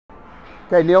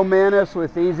Okay, Neil Manis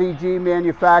with EZG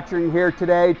Manufacturing here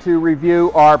today to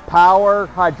review our power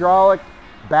hydraulic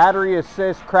battery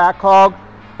assist crack hog.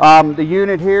 The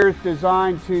unit here is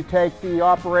designed to take the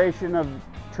operation of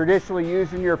traditionally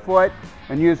using your foot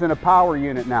and using a power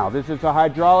unit now. This is a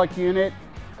hydraulic unit,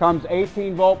 comes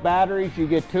 18-volt batteries, you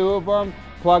get 2 of them,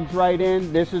 plugs right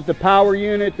in. This is the power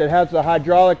unit that has the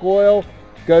hydraulic oil,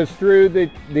 goes through the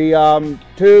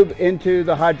tube into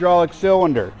the hydraulic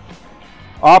cylinder.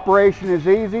 Operation is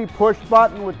easy, push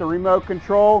button with the remote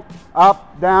control,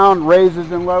 up, down,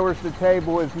 raises and lowers the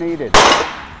table as needed.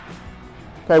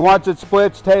 Okay, once it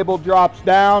splits, table drops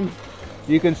down.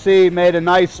 You can see made a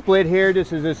nice split here.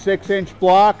 This is a 6-inch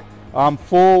block,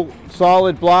 full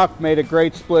solid block, made a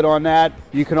great split on that.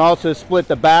 You can also split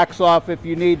the backs off if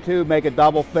you need to, make a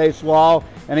double face wall.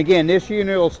 And again, this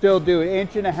unit will still do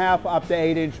 1.5 inch up to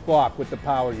 8-inch block with the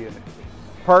power unit.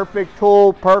 Perfect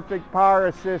tool, perfect power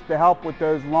assist to help with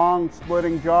those long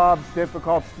splitting jobs,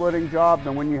 difficult splitting jobs,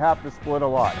 and when you have to split a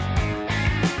lot.